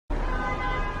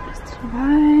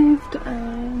Arrived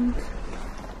and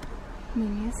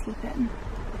Mimi is sleeping.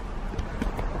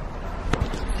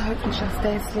 So hopefully she'll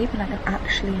stay asleep and I can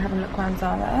actually have a look around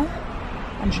Zara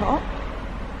and shop,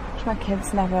 which my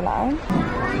kids never allow. Nice.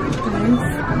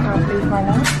 I can't believe my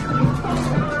luck.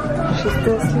 She's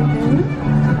still sleeping.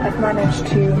 I've managed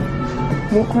to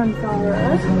walk around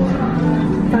Zara,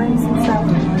 find some stuff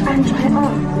and try it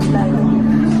on. Like,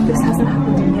 this hasn't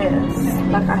happened in years.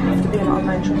 Like, I have to be an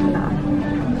online shopper now.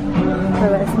 So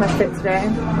it's my fit today.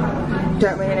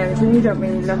 Don't really notice me, don't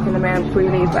really look in the mirror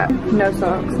freely, but no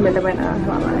socks, middle of winter,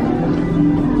 who am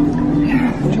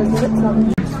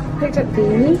I? Picked up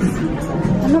these.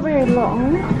 They're not very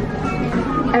long.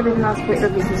 Everything else I picked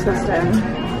up is disgusting.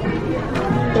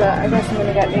 But I guess I'm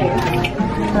gonna get these.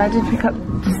 And I did pick up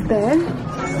this.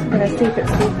 I'm gonna see if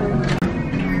it's sleeping.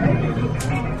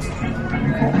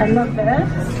 Okay, I love this.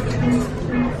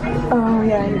 Oh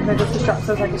yeah, even though just the straps,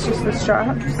 I was like, it's just the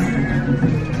straps.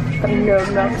 But no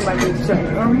milk in my boobs right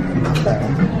now. So,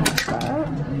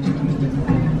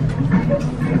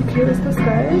 how cute is this,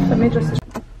 guys? Let me just.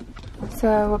 So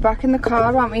we're back in the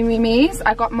car, aren't we, Mimi's?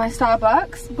 I got my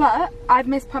Starbucks, but I've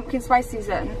missed pumpkin spice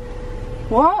season.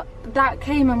 What? That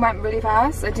came and went really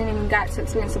fast. I didn't even get to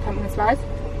experience the pumpkin spice.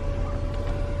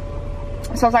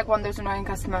 So I was like one of those annoying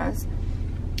customers.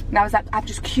 And I was like, I've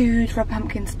just queued for a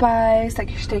pumpkin spice, like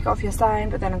you should take it off your sign,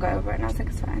 but then I got over it and I was like,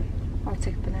 it's fine. I'll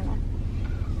take the vanilla.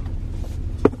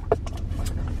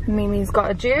 Mimi's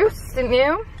got a juice, didn't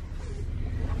you?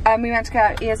 We went to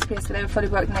get ears pierced, so they were fully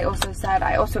booked, and they also said,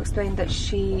 I also explained that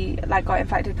she like got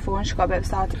infected before and she got a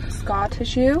bit of scar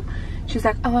tissue. She was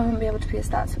like, oh, I won't be able to pierce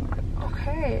that. So I'm like,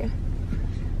 okay.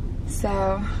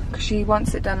 So, because she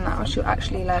wants it done now, she'll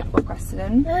actually like request it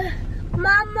in.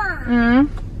 Mama!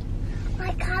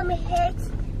 My tummy hurts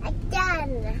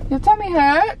again. Your tummy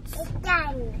hurts?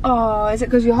 Again. Oh, is it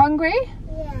because you're hungry?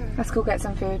 Yeah. Let's go get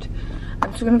some food.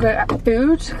 I'm just gonna go get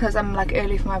food because I'm like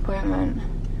early for my appointment.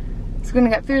 So gonna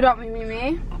get food, aren't we,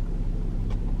 Mimi?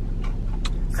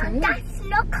 So, And that's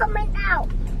not coming out.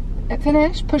 It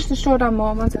finished. Push the straw down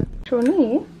more. One sec.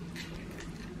 Shawnee.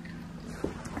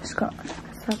 Just got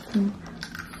some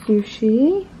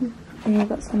sushi. And you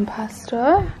got some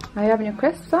pasta. Now you're having your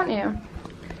crisps, aren't you?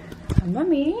 And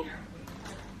Mummy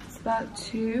is about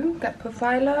to get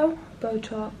Phrofilio,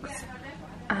 Botox,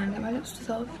 and get my lips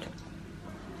dissolved.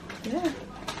 Yeah.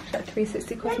 She's at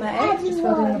 360 Cosmetics, just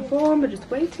filled in the form, we're just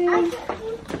waiting.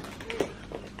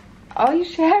 Oh, you're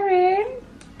sharing?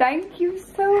 Thank you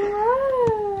so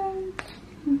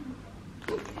much.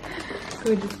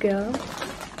 Gorgeous girl.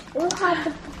 We'll have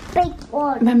the big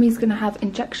one. Mummy's gonna have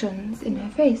injections in her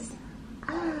face.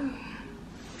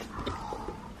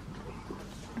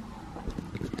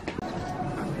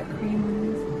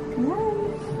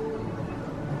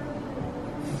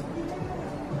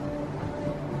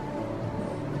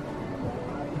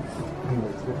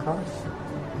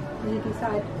 You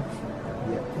decide.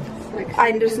 Yeah.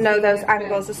 I just know those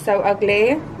angles are so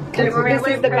ugly. This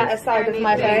is the better side of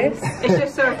my face. It's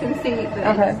just so I can see it.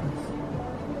 Okay.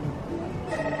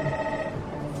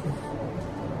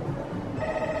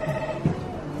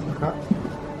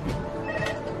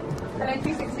 Hello,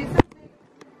 360.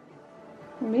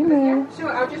 Mimi. Yeah,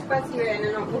 sure, I'll just buzz you in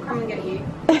and we'll come and get you.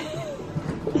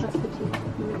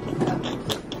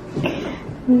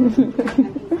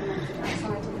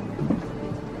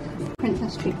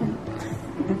 Princess treatment.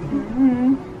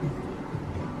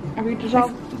 Are we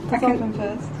dissolving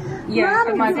first? Yeah,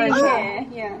 Of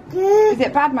migration. Yeah. Is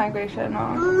it bad migration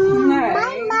or? No.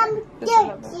 My mum dirty.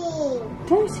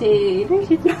 No,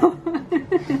 she's not.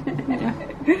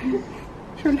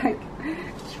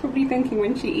 She's probably thinking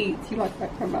when she eats, you like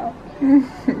that from her.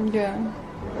 Yeah.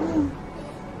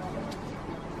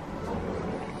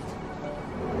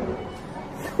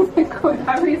 Oh my god,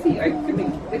 how is he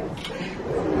opening this?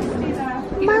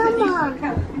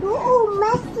 Mama, you're all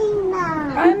messy now.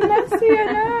 I'm messy, I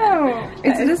know.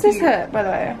 Does this hurt, by the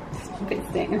way? A bit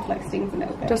stings, like stings a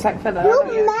little bit. Just like filler.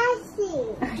 You're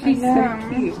messy. She's so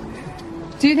cute.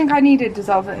 Do you think I needed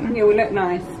dissolving? It will look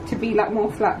nice to be like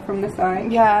more flat from the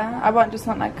side. Yeah, I just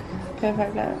want like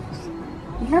perfect lips.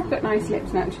 You have got nice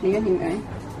lips naturally, anyway.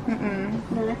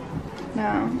 No.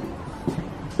 No.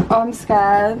 Oh, I'm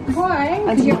scared. Why? I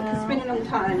Because you don't have to know. spin a long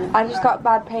time. I just got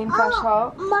bad pain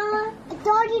threshold. Mama,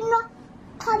 Daddy not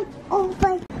come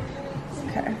over.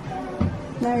 Okay.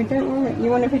 No, don't worry. You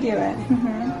want to video it? Do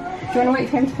you want to wait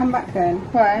for him to come back then?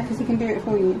 Why? Because he can do it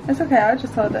for you. It's okay, I'll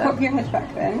just hold it. Pop your head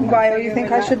back then. Why? So Or you you're think I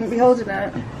relaxed. shouldn't be holding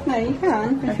it? No, you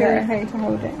can. If Okay. you're okay to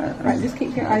hold it. Right, just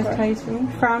keep your eyes closed for me.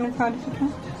 Frown as hard as you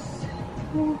can.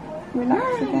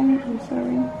 Relax again. I'm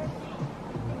sorry.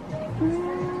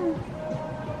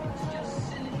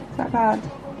 that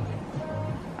bad?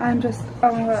 I'm just,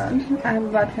 oh my god, I have a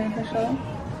bad thing for sure.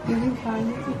 You'll be fine,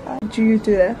 you'll be fine. Do you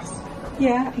do this?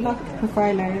 Yeah, I love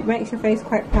Phrofilio. It makes your face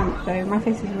quite plump though. My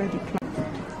face is already plump.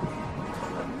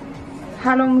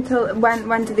 How long till,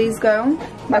 when do these go?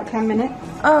 About 10 minutes.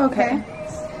 Oh, okay.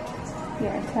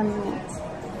 Yeah, 10 minutes.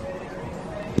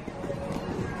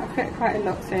 I've put quite a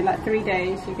lot, so like 3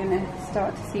 days you're going to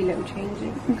start to see little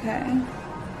changes. Okay.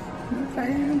 I'm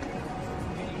excited.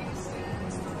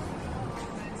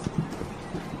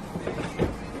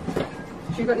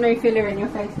 You've got no filler in your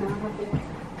face now, have you?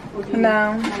 Or do you?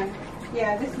 No. No.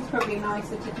 Yeah, this is probably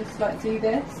nicer to just like do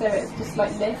this, so it's just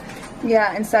like lift.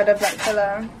 Yeah, instead of like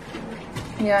filler.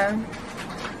 Yeah.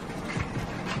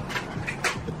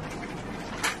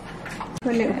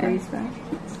 Put a little bruise there.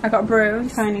 I got a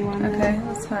bruise. Tiny one. Okay, there.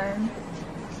 that's fine.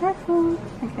 Careful.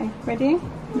 Okay, ready?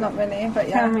 Not really, but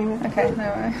yeah. Tell me. Okay, no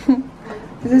way.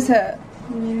 Does this hurt?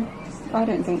 I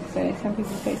don't think so. Some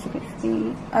people's face a bit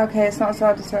steep. Okay, it's not as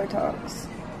hard as Botox.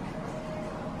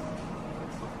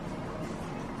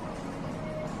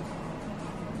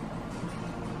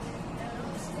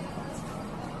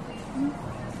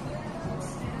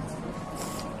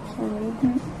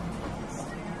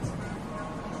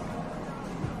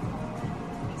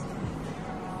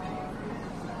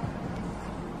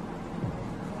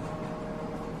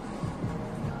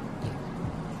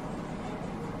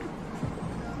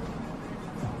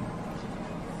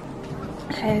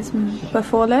 Okay, some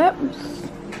before lips.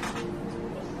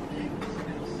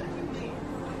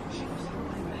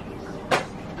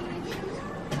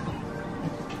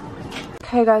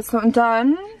 Okay guys, so I'm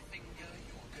done.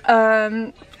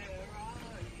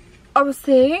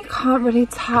 Obviously can't really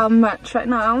tell much right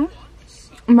now.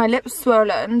 My lips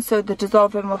swollen, so the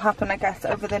dissolving will happen I guess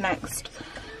over the next,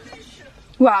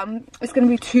 well, it's going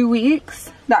to be 2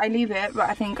 weeks that I leave it, but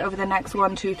I think over the next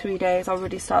 1, 2, 3 days I'll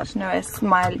really start to notice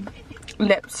my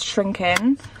lips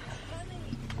shrinking.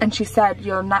 And she said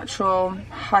your natural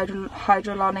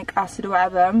hyaluronic acid or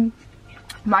whatever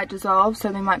might dissolve, so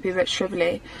they might be a bit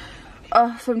shrivelly.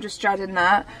 Oh, so I'm just dreading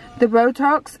that. The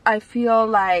Botox, I feel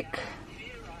like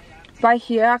by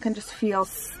here I can just feel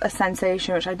a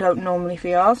sensation which I don't normally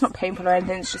feel. It's not painful or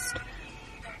anything, it's just,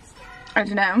 I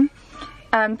don't know.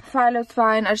 Phrofilio's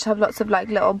fine, I just have lots of like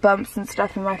little bumps and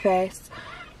stuff in my face.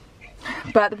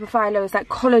 But the Phrofilio is like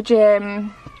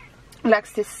collagen,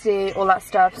 elasticity, all that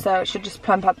stuff, so it should just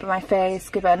plump up in my face,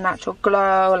 give it a natural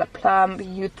glow, like plump,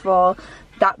 youthful,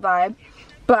 that vibe.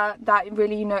 But that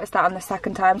really, you notice that on the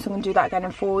second time, so I'm going to do that again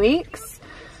in 4 weeks.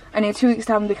 And in 2 weeks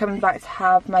time I'll be coming back to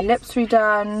have my lips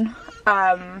redone.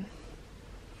 And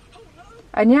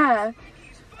yeah,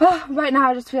 right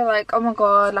now I just feel like, oh my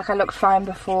god, like I looked fine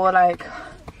before, like,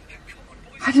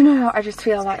 I don't know, I just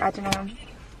feel like, I don't know.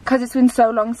 Because it's been so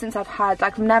long since I've had,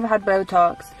 like I've never had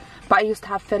Botox, but I used to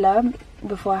have filler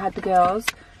before I had the girls.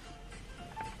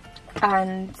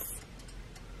 And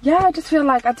yeah, I just feel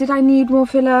like, did I need more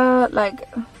filler? Like,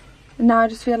 now I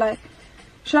just feel like,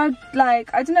 should I,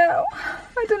 like, I don't know,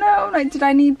 like, did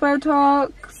I need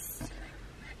Botox?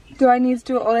 Do I need to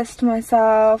do all this to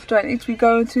myself? Do I need to be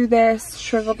going through this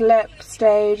shriveled lip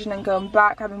stage and then going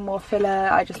back, having more filler?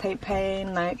 I just hate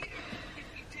pain, like,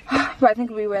 but I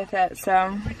think it'll be worth it,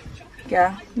 so,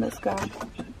 yeah, let's go.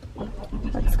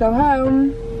 Let's go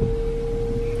home.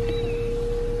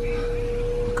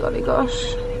 Golly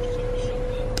gosh.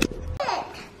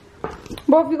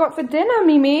 What have you got for dinner,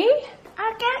 Mimi?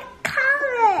 I got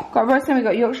carrot. Got roast and we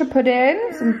got Yorkshire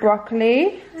pudding, some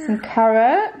broccoli, some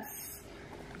carrots,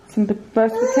 some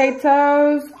roast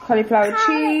potatoes, cauliflower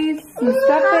cheese, some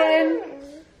stuffing.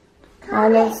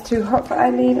 Oh, it's too hot for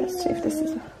Isly. Let's see if this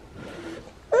is.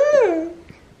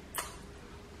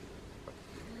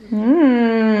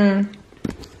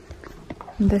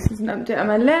 This is an update on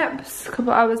my lips. A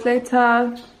couple hours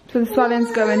later, so the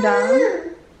swelling's going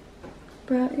down.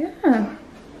 But yeah,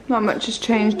 not much has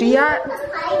changed yet.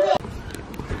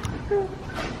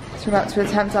 So we're about to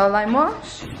attempt our lime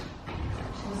wash.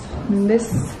 And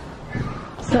this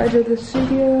side of the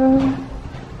studio.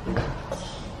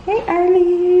 Hey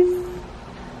Arlies.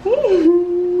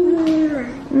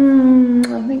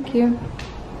 Oh, thank you.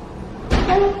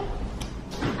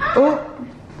 Oh.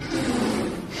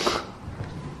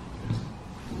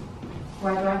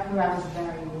 Why do I feel I was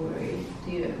very worried?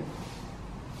 Do you?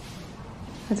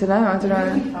 I don't know.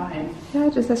 It'll be fine. Yeah,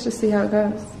 let's just see how it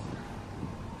goes.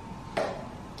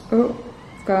 Oh,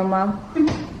 it's going well.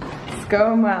 It's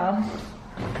going well.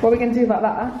 What are we going to do about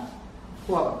that?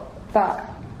 What? That.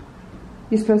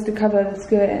 You're supposed to cover the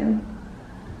skirting.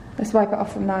 Let's wipe it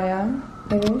off from now, yeah?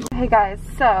 Maybe. Hey guys,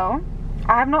 so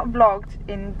I have not vlogged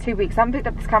in 2 weeks. I haven't picked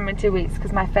up this camera in 2 weeks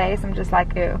because my face, I'm just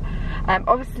like, ew.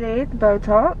 Obviously, the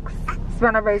Botox. This is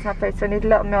when I raise my face, so I need a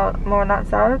little more on that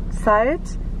side.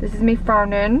 This is me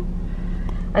frowning.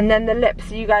 And then the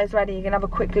lips, are you guys ready? You're gonna have a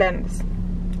quick glimpse.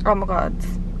 Oh my god.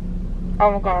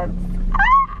 Oh my god.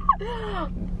 Ah!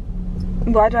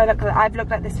 Why do I look like that? I've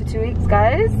looked like this for 2 weeks,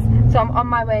 guys. So I'm on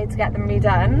my way to get them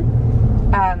redone.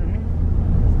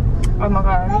 Oh my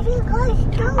god.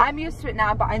 I'm used to it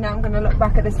now, but I know I'm gonna look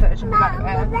back at this footage and be like,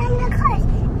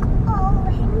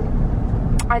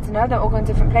 I don't know, they're all going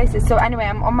different places. So anyway,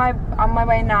 I'm on my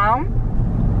way now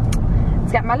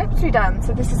to get my lips redone.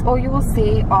 So this is all you will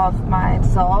see of my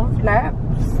dissolved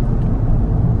lips.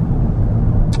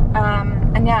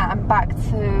 And yeah, I'm back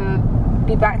to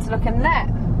looking lit.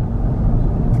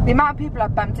 The amount of people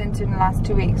I've bumped into in the last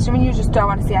 2 weeks, I mean, you just don't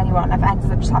want to see anyone. I've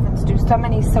ended up just having to do so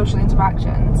many social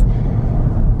interactions,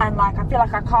 and like I feel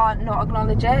like I can't not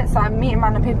acknowledge it. So I'm meeting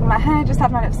random people, I'm like, hey, I just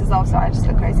had my lips dissolved, so I just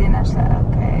look crazy, and they're just like,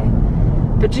 okay.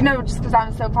 But you know, just because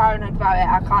I'm so paranoid about it,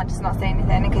 I can't just not say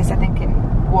anything in case they're thinking,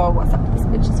 whoa, what's up with this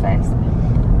bitch's face.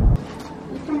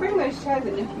 You can bring those chairs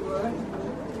in if you want.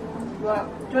 What?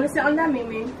 Do you want to sit on them,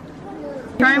 Mimi?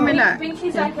 Try and relax.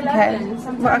 Binky's like 11. Okay.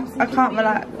 Sometimes But I can't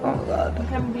relax. Oh my god. it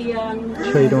can be,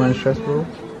 Sure you don't want to stress ball?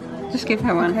 Just give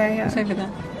her one. Okay, yeah. It's over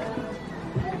there.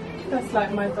 that's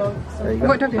like my dog. So.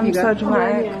 What dog have I'm you so got?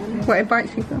 dramatic. What, it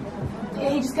bites people? Yeah,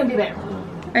 he just can be there.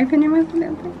 Open your mouth a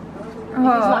little bit.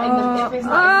 Oh. If it's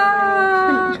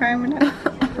not Try and relax.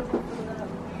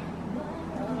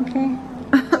 Okay.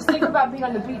 just think about being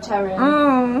on the beach area.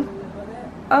 Oh.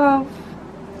 Oh.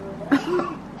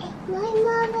 My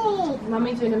mommy.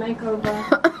 Mommy's doing a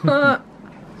makeover.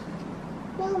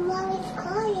 No, Mommy's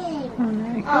crying. Oh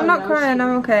no. I'm not crying,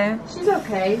 I'm okay. She's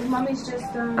okay. Mommy's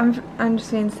just, I'm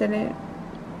just being silly.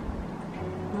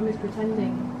 Mommy's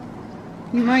pretending.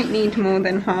 You might need more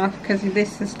than half because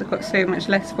this has got so much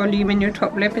less volume in your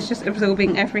top lip. It's just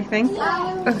absorbing everything.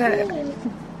 Okay.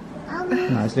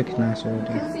 No, it's looking nice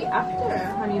already. What's the after,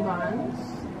 honey buns?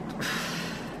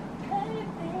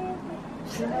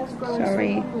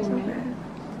 Sorry.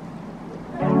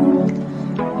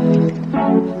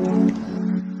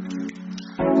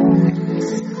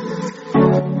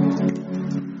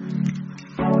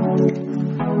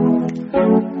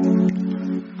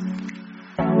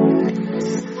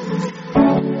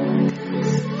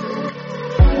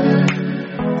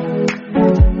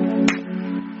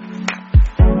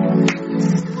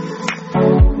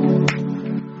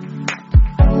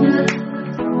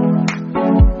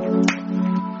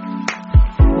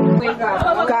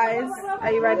 Guys,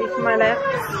 are you ready for my lips?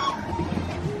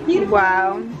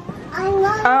 Wow.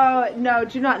 Oh no,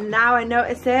 do you not? Now I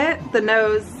notice it. The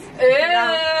nose.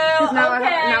 Because now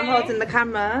I'm holding the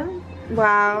camera.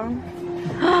 Wow.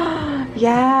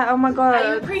 Yeah. Oh my god.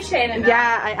 Are you appreciating it?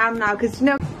 Yeah, I am now. Because you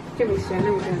know. Give me some.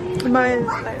 Let me go. Mine's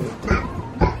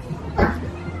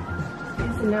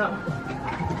No.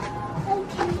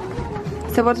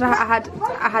 So what did I had?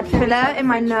 I had filler in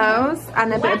my nose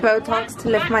and a bit of Botox to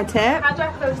lift my tip. How do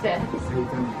I close this?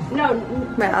 No.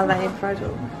 Wait, I'll let you try it.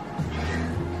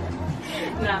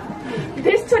 No.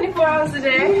 This 24 hours a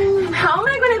day. How am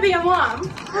I going to be a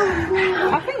mom?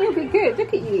 I think you'll be good.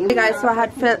 Look at you. Hey guys, so I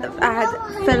had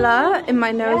filler in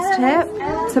my nose tip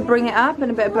to bring it up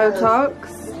and a bit of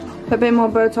Botox. A bit more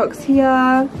Botox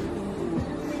here.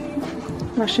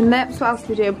 Russian lips. What else do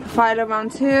we do? Phrofilio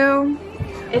round 2.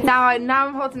 Now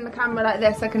I'm holding the camera like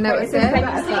this. I can notice it.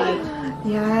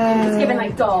 Yeah. It's giving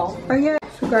like doll. Oh yeah.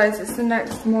 So guys, it's the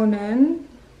next morning,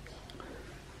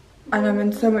 and I'm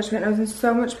in so much pain. I was in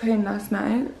so much pain last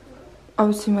night.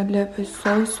 Obviously, my lip is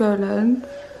so swollen.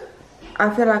 I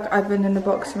feel like I've been in a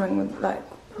boxing ring with like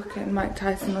fucking Mike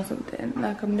Tyson or something.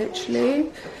 Like I'm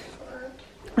literally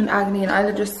in agony, and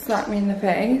either just slapped me in the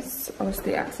face,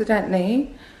 obviously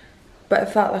accidentally, but it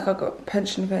felt like I got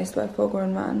punched in the face by a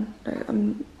full-grown man. Like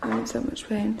I'm in so much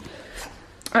pain.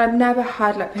 I've never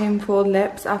had like painful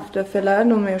lips after filler.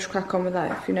 Normally I just crack on with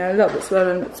life, you know, a little bit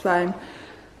swollen, but it's fine.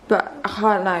 But I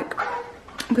can't like,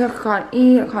 I feel like I can't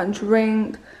eat, I can't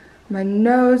drink. My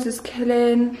nose is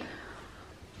killing.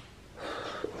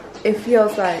 It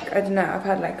feels like, I don't know, I've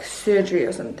had like surgery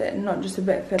or something, not just a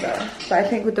bit of filler. But I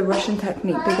think with the Russian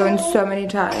technique, they go in so many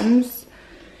times.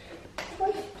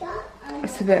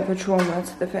 It's a bit of a trauma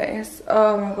to the face.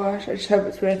 Oh my gosh, I just hope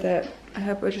it's worth it. I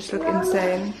hope I just look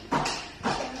insane.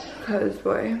 Because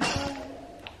boy.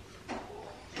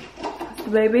 The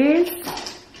babies.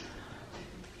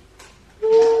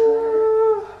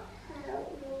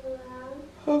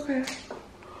 Okay.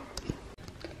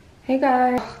 Hey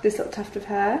guys. This little tuft of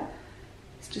hair.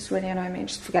 It's just really annoying me.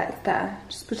 Just forget it's there.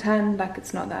 Just pretend like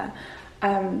it's not there.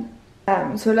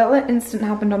 So a little incident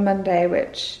happened on Monday,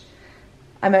 which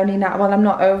I'm only now, well, I'm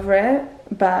not over it,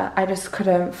 but I just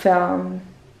couldn't film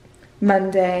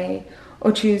Monday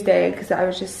or Tuesday because I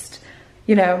was just,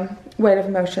 you know, weight of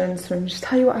emotions. So let me just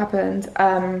tell you what happened.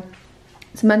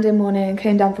 So Monday morning,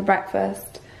 came down for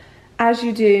breakfast, as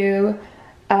you do,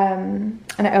 and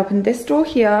I opened this door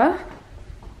here,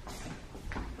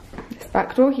 this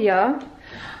back door here.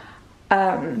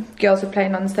 Girls were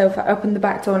playing on the sofa. I opened the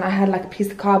back door and I had like a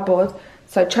piece of cardboard,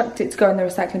 so I chucked it to go in the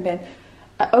recycling bin.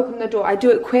 I opened the door. I do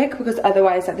it quick because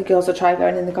otherwise like the girls will try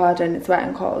going in the garden, it's wet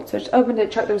and cold. So I just opened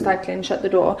it, chucked the recycling, shut the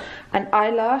door, and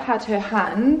Isla had her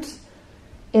hand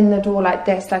in the door like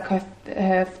this, like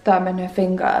her thumb and her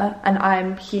finger, and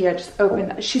I'm here just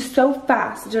open. She's so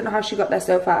fast, I don't know how she got there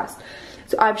so fast.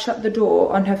 So I've shut the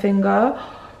door on her finger.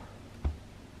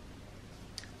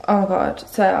 Oh my god.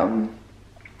 So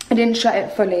I didn't shut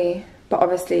it fully, but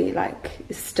obviously like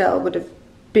it still would have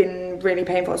been really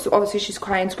painful. So obviously she's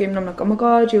crying, screaming. I'm like, oh my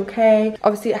god, you okay?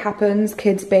 Obviously it happens,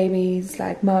 kids, babies,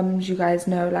 like mums, you guys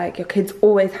know, like your kids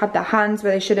always have their hands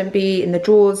where they shouldn't be, in the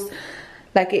drawers.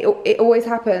 Like it always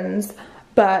happens,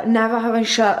 but never have I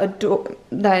shut a door,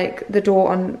 like the door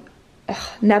on,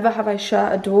 never have I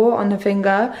shut a door on the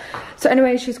finger. So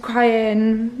anyway, she's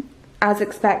crying as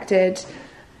expected,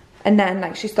 and then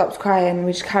like she stops crying,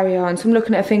 we just carry on. So I'm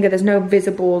looking at her finger, there's no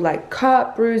visible like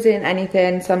cut, bruising,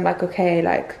 anything. So I'm like, okay,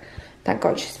 like thank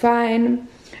god she's fine.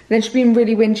 And then she's been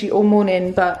really whingy all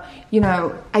morning, but you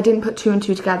know, I didn't put 2 and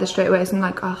 2 together straight away, so I'm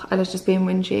like, oh, Ella's just being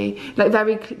whingy, like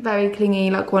very clingy,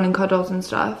 like wanting cuddles and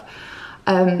stuff.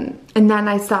 And then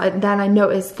I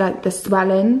noticed like the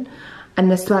swelling, and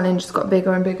the swelling just got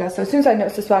bigger and bigger. So as soon as I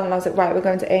noticed the swelling, I was like, right, we're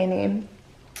going to A&E.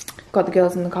 Got the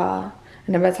girls in the car,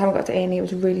 and then by the time I got to A&E, it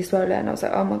was really swollen. I was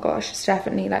like, oh my gosh, it's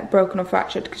definitely like broken or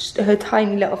fractured, because her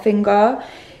tiny little finger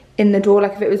in the door,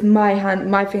 like if it was my hand,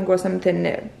 my finger or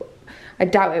something, I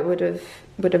doubt it would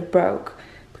have broke,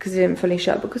 because it didn't fully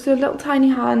shut, because of her little tiny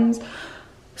hands.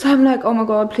 So I'm like, oh my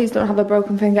god, please don't have a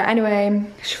broken finger. Anyway,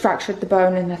 she fractured the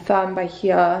bone in her thumb by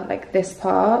here, like this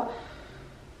part.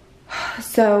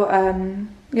 So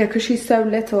yeah, because she's so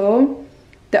little,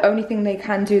 the only thing they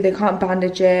can do, they can't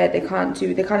bandage it, they can't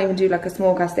even do like a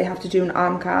small cast, they have to do an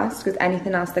arm cast, because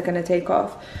anything else they're going to take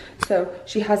off. So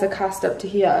she has a cast up to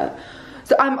here.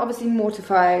 So I'm obviously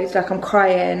mortified, like I'm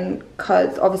crying,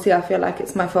 because obviously I feel like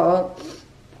it's my fault.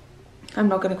 I'm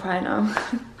not going to cry now.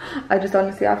 I just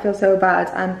honestly, I feel so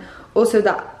bad. And also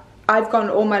that I've gone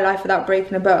all my life without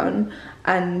breaking a bone,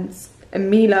 and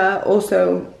Mila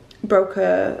also broke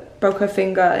her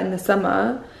finger in the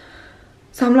summer.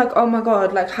 So I'm like, oh my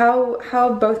god, like how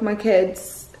have both my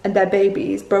kids and their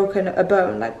babies broken a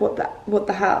bone? Like what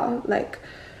the hell? Like,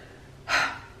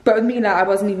 but with Mila, I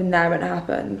wasn't even there when it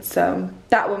happened, so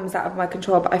that one was out of my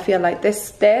control. But I feel like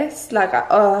this like,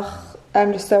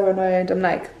 I'm just so annoyed. I'm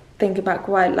like thinking back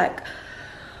why, like,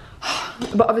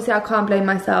 but obviously I can't blame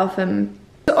myself. And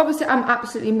so obviously I'm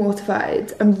absolutely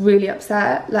mortified. I'm really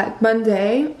upset. Like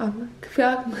Monday, I feel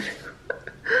like I'm gonna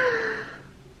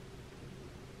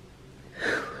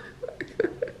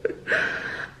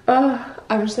oh,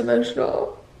 I'm just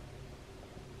emotional.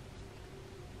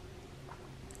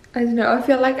 I don't know, I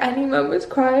feel like any mum would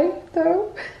cry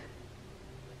though.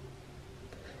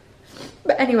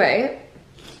 But anyway,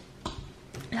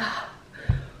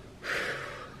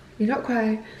 you're not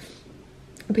crying.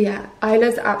 But yeah,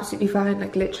 Isla's absolutely fine,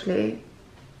 like literally.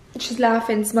 She's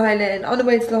laughing, smiling, on the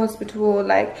way to the hospital,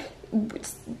 like,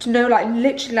 you know, like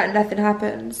literally like nothing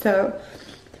happened. So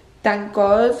thank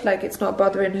god, like it's not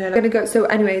bothering her. I'm gonna go, so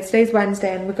anyway, today's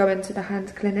Wednesday and we're going to the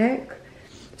hand clinic.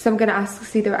 So I'm gonna ask to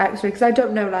see their x-ray, because I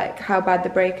don't know like how bad the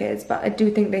break is, but I do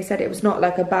think they said it was not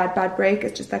like a bad break,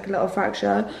 it's just like a little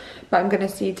fracture. But I'm gonna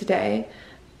see today.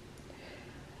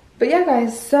 But yeah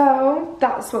guys, so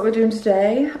that's what we're doing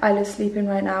today. Isla's sleeping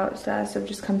right now upstairs, so I've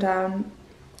just come down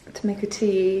to make a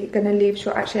tea. Gonna leave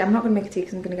short, actually I'm not gonna make a tea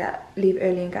because I'm gonna leave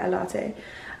early and get a latte.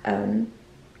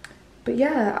 But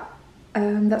yeah,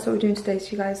 that's what we're doing today, so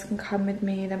you guys can come with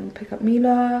me, then we'll pick up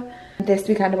Mila. This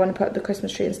we kind of want to put up the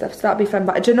Christmas tree and stuff, so that'll be fun.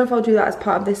 But I don't know if I'll do that as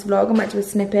part of this vlog. I might do a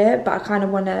snippet, but I kind of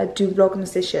want to do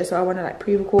vlogmas this year, so I want to like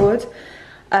pre-record.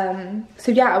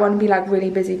 So yeah, I want to be like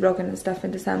really busy vlogging and stuff in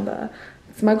December.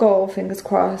 It's my goal, fingers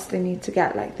crossed. I need to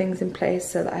get like things in place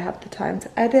so that I have the time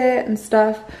to edit and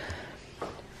stuff.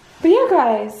 But yeah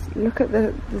guys, look at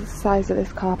the size of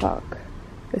this car park,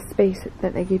 the space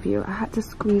that they give you. I had to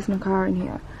squeeze my car in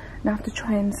here, and I have to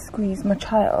try and squeeze my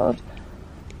child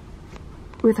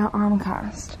with her arm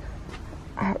cast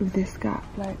out of this gap.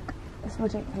 Like, it's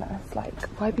ridiculous. Like,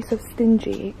 why be so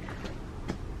stingy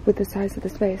with the size of the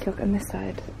space? Look on this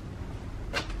side.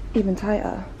 even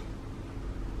tighter.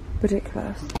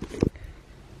 Ridiculous.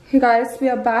 Hey guys, we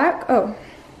are back. Oh.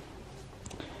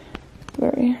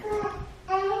 Sorry.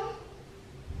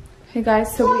 Hey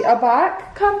guys, so we are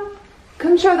back.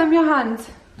 Come show them your hand.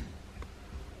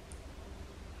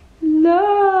 Look.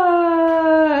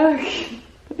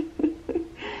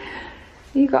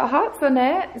 You got hearts on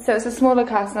it. So it's a smaller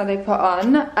cast now they put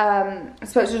on. I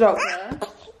spoke to the doctor.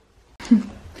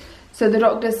 So the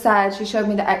doctor said, she showed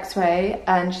me the x-ray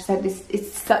and she said this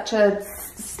it's such a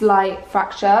slight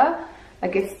fracture.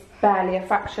 Like it's barely a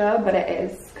fracture, but it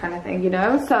is kind of thing, you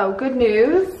know? So good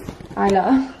news,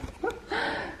 Isla.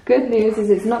 Good news is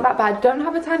it's not that bad. Don't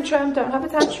have a tantrum, don't have a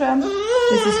tantrum.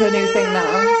 This is her new thing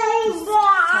now. Just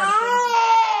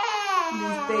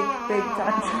tantrums. These big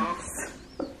tantrums.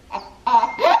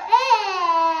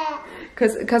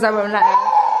 Because I won't let her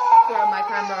throw my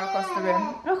camera across the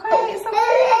room. Okay, it's okay.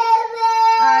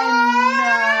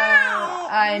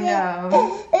 I know.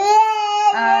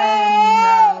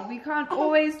 We can't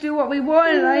always do what we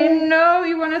want. I know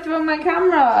you want to throw my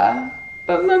camera,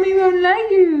 but Mummy won't let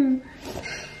you.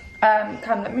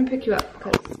 Come, let me pick you up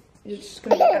because you're just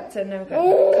gonna get up to no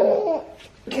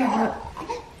good. Come on.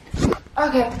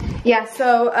 Okay. Yeah.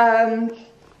 So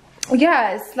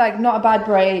yeah, it's like not a bad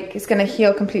break. It's gonna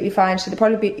heal completely fine. She'll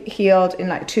probably be healed in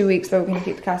like 2 weeks, but we're gonna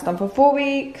keep the cast on for 4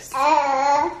 weeks.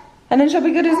 And then she'll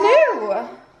be good as new.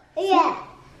 Yeah.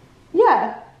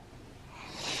 Yeah.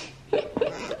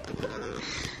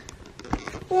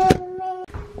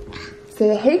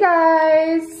 Say hey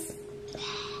guys.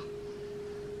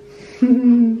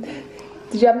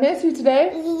 Did you have nursery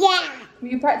today? Yeah. Were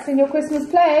you practicing your Christmas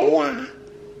play? Yeah.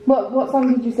 What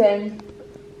song did you sing?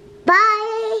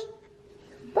 Bye.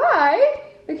 Bye?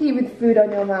 Look at you with food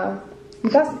on your mouth.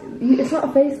 It's not a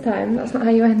FaceTime, that's not how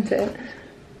you end it.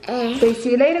 So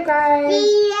see you later guys. See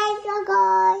you later,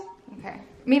 guys. Okay.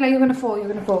 Mila, you're gonna fall,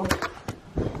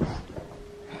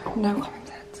 No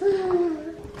comment.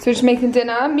 So we're just making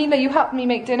dinner. Mila, you helped me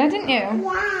make dinner, didn't you?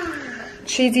 Yeah.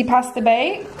 Cheesy pasta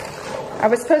bake. I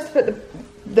was supposed to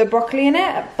put the broccoli in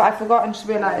it, but I forgot and just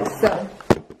realised, so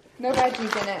no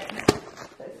veggies in it.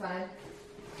 But it's fine.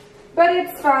 But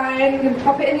it's fine. You can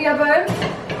pop it in the oven.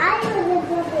 I want to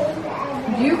put it in the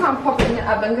oven. You can't pop it in the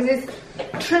oven because it's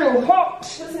too hot,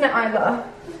 isn't it, Isla?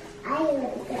 I want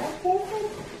to put it in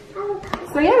the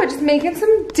oven. So yeah, we're just making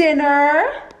some dinner.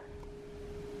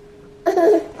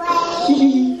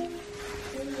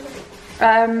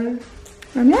 And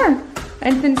yeah,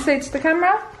 anything to say to the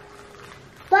camera?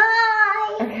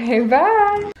 Bye. Okay,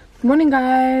 bye. Good morning,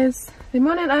 guys. Good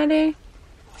morning, Isly.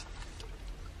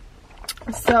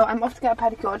 So I'm off to get a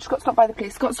pedicure. I just got stopped by the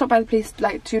police. Got stopped by the police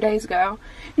like 2 days ago.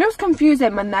 You know, it's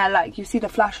confusing when they're like, you see the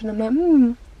flash and I'm like,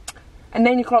 and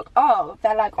then you clock, oh,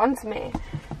 they're like onto me.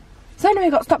 So anyway, I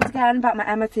got stopped again about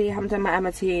my MOT. I haven't done my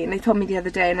MOT, and they told me the other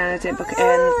day, and then I didn't book it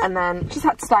in, and then just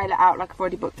had to style it out like I've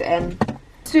already booked it in.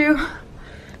 To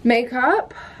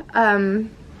makeup, got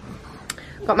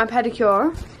my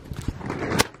pedicure,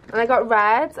 and I got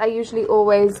reds. I usually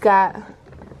always get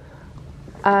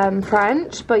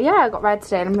French, but yeah, I got red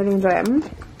today, and I'm really enjoying them.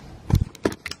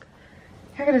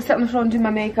 I'm gonna sit on the floor and do my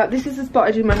makeup. This is the spot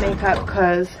I do my makeup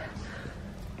because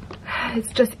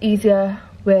it's just easier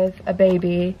with a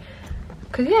baby.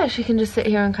 Because yeah, she can just sit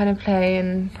here and kind of play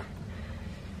and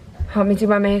help me do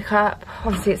my makeup.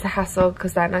 Obviously it's a hassle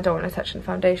because then I don't want to touch the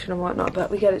foundation and whatnot,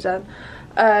 but we get it done.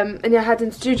 And yeah, head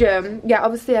into studio. Yeah,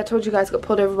 obviously I told you guys I got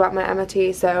pulled over about my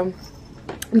MOT, so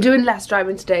I'm doing less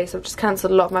driving today, so I've just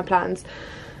cancelled a lot of my plans.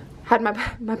 Had my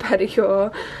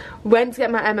pedicure, went to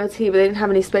get my MOT, but they didn't have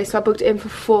any space, so I booked it in for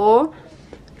 4.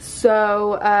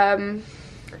 So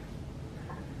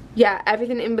yeah,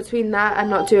 everything in between that I'm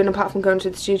not doing apart from going to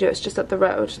the studio. It's just up the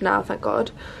road now, thank God.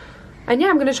 And yeah,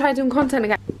 I'm gonna try doing content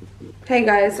again. Hey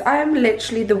guys, I'm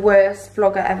literally the worst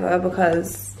vlogger ever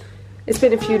because it's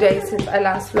been a few days since I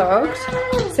last vlogged.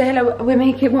 Say hello. What are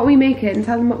we making?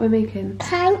 Tell them what we're making.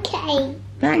 Pancake.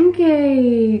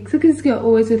 Pancakes. Look at this girl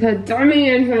always with her dummy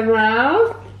in her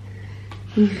mouth.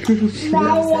 She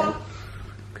loves it.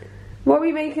 What are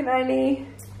we making, Isly?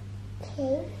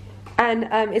 Cake. And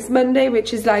it's Monday,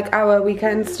 which is like our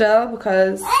weekend still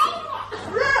because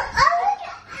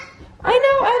I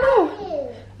know.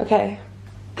 Okay.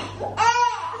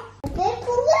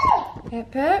 Pip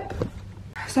pip.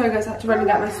 Sorry guys, I had to run and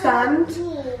get my stand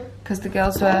because the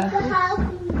girls were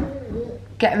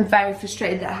getting very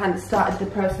frustrated that I hadn't started the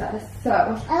process. So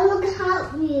I will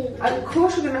help you. of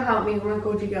course you're gonna help me, my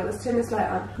gorgeous girl. Let's turn this light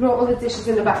on. Ignore all the dishes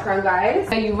in the background, guys.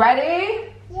 Are you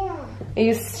ready? Yeah. Are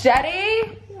you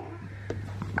steady?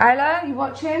 Isla, you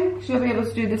watching? She'll be able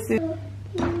to do this soon.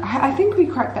 I think we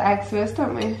crack the eggs first,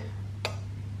 don't we?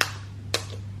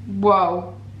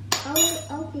 Whoa.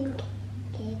 Open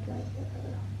cake.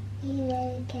 You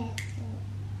very careful.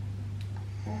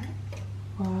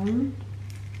 1,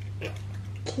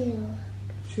 2.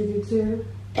 should we do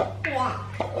 2? Yeah.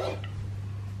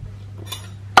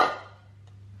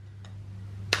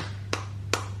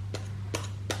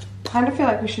 Kind of feel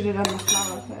like we should have done the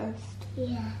flour first.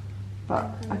 Yeah. But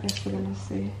I guess we're gonna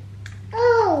see.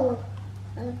 Oh!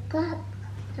 I got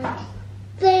a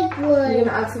big one. You're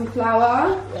gonna add some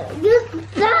flour. This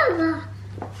flour.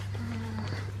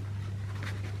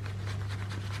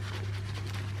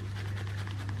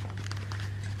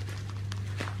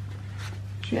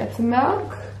 Should we add some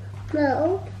milk?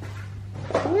 Milk.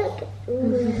 Milk.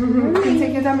 Can you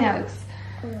take your dummy out?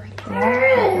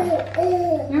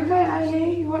 Yeah. You okay,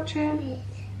 Isly? You watching?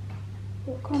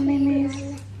 Come on, Mimis.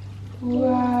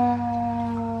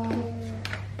 Wow.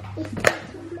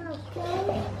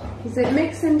 Is it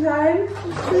mixing time?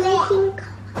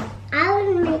 I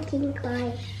was making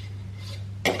rice.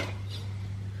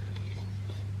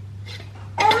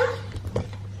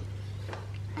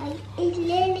 It's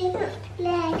really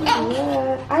flagging.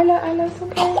 Yeah. Isla, it's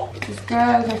okay. It's good,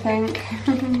 I think.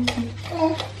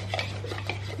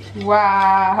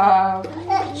 Wow.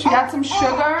 Should we add some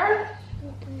sugar?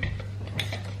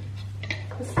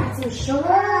 Let's add some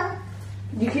sugar.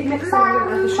 You keep mixing, I'm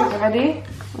gonna add the sugar, ready?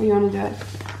 Or you wanna do it?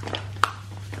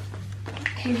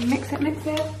 Okay, mix it.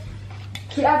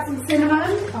 Should we add some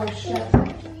cinnamon? Oh shit.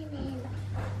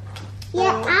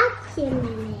 Yeah, add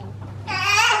cinnamon.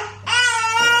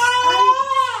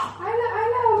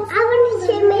 I want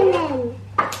cinnamon.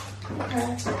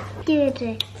 Good.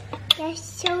 That's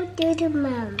so good,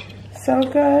 Mom. So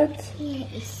good. Yeah,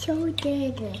 it's so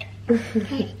good.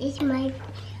 It's my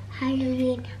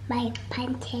Halloween, my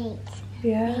pancakes.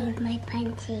 Yeah. Make my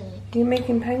pancakes. You're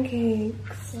making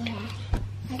pancakes. Yeah.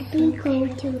 I think I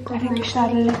think we should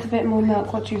add a little bit more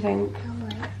milk. What do you think?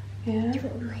 Yeah.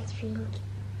 my drink.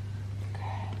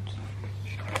 Good.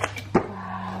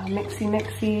 Wow,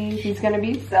 mixy. He's gonna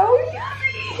be so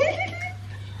yummy.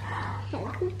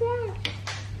 Look at that.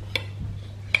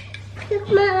 Look,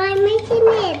 Mom, I'm making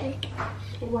it.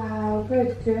 Wow,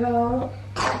 good girl.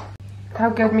 How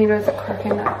good Milo's at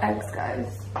cracking that eggs,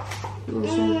 guys.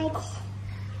 Eggs.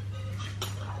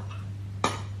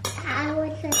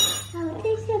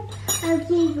 I'll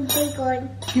give a big one.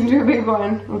 You can do a big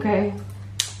one, okay.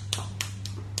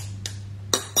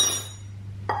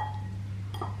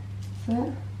 That's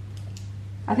it.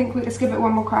 I think let's give it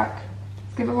one more crack.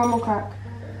 Let's give it one more crack.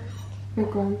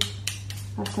 Big one.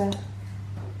 That's it.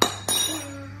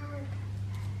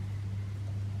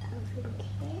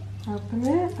 Open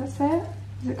it. That's it.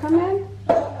 Is it coming?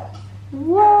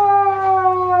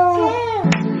 Whoa!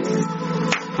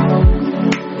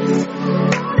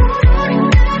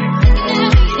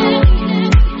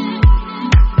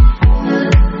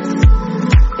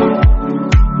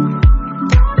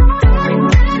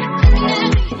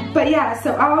 But yeah,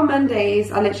 so our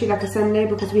Mondays are literally like a Sunday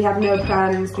because we have no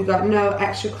plans, we've got no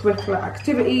extracurricular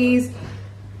activities.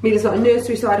 Mila's not in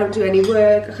nursery, so I don't do any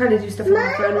work. I kind of do stuff on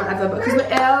my phone, whatever, but because we're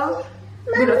ill,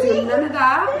 we're not doing none of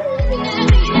that.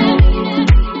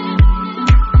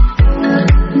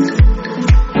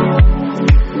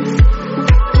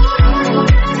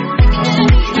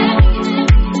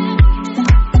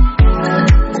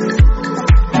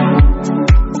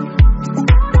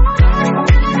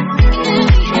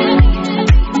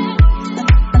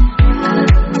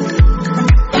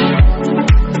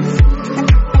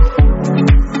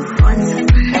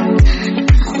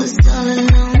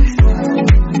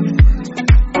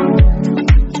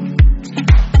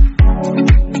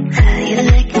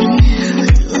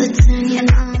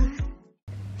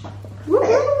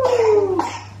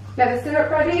 Get the syrup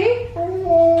ready?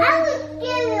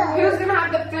 Who's gonna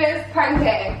have the first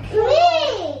pancake?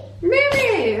 Me!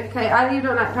 Mimi! Okay, Ali, you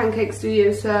don't like pancakes, do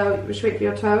you? So we should wait for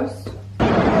your toast.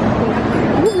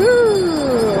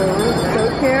 Woohoo! So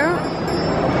cute.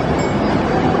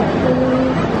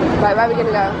 Right, where are we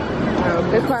gonna go?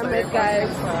 The pyramid,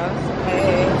 guys.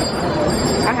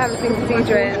 I haven't seen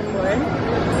Cathedral in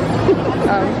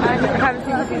I haven't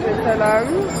seen Cathedral in so long,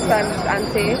 so I'm just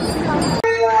auntie.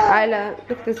 Isla,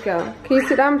 look at this girl. Can you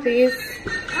sit down, please?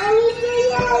 I need the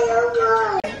yellow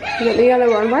one. You got the yellow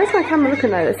one. Why is my camera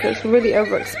looking like this? It's really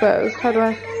overexposed. How do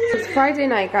I? It's Friday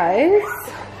night, guys.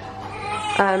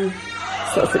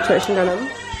 Sort of situation going on.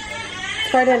 It's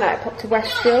Friday night. I popped to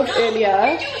Westfield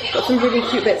earlier. Got some really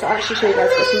cute bits. I'll actually show you guys.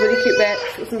 Got some really cute bits.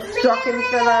 Got some stocking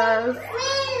fillers.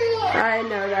 I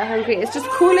know they're hungry. It's just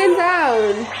cooling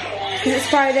down. Because it's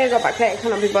Friday. I got back late. I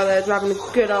cannot be bothered. We're having a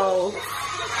good old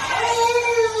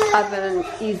oven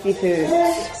easy food.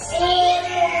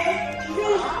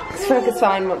 Smoke is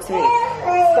fine once a week.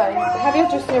 So, have you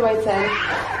just your weight in?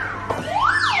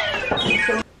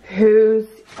 Who's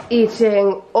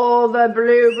eating all the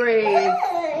blueberries?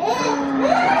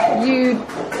 You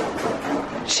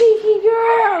cheeky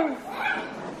girl!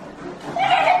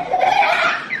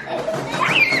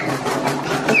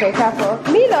 Okay, careful.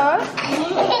 Mila!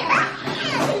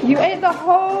 You ate the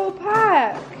whole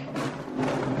pack!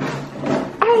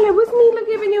 Isla, was Mila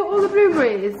giving you all the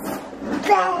blueberries?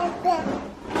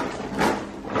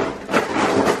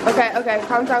 Okay,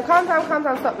 calm down,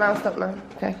 stop now.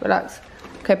 Okay, relax.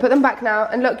 Okay, put them back now.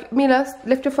 And look, Mila,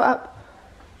 lift your foot up.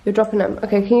 You're dropping them.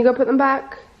 Okay, can you go put them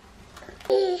back?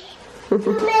 Ready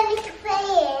to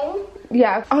play in?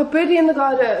 Yeah. Oh, birdie in the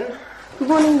garden. Good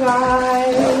morning,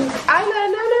 guys. Isla,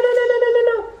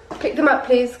 no. Pick them up,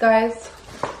 please, guys.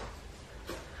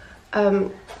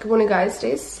 Good morning, guys.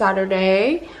 Today's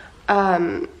Saturday.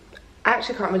 I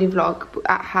actually can't really vlog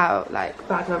at how like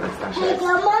bad my mustache is. Go,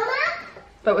 Mama.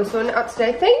 But we're sorting it out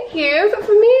today. Thank you. Is that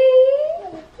for me?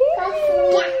 Yeah,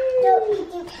 don't eat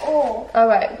it all.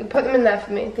 Alright, put them in there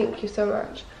for me. Thank you so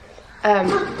much.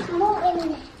 More in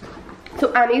there.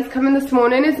 So Annie's coming this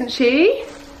morning, isn't she?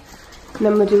 And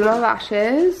then we're doing our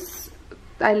lashes.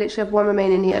 I literally have one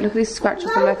remaining here. Look at these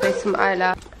scratches on my face from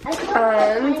Isla.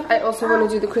 And I also want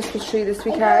to do the Christmas tree this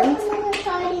weekend.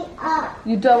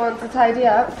 You don't want to tidy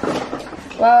up?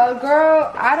 Well,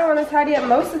 girl, I don't want to tidy up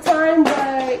most of the time,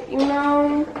 but, you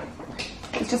know,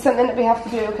 it's just something that we have to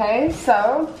do, okay?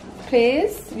 So,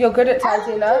 please, you're good at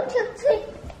tidying up.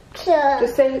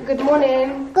 Just say good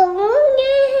morning. Good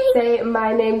morning. Say,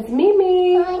 my name's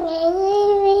Mimi. My name is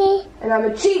Mimi. And I'm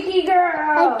a cheeky girl.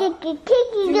 I'm a cheeky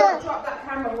Do girl. not drop that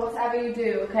camera, whatever you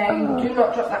do, okay? Do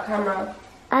not drop that camera.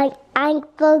 I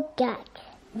forgot.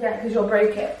 Yeah, because you'll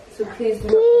break it. So please do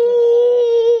not.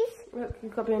 Please. Look,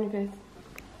 you've got me on your face.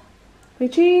 Say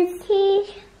cheese.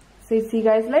 Please. Say see you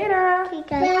guys later. See you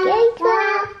guys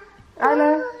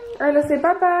later. Isla, say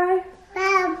bye-bye.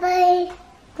 Bye-bye.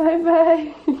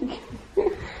 Bye-bye.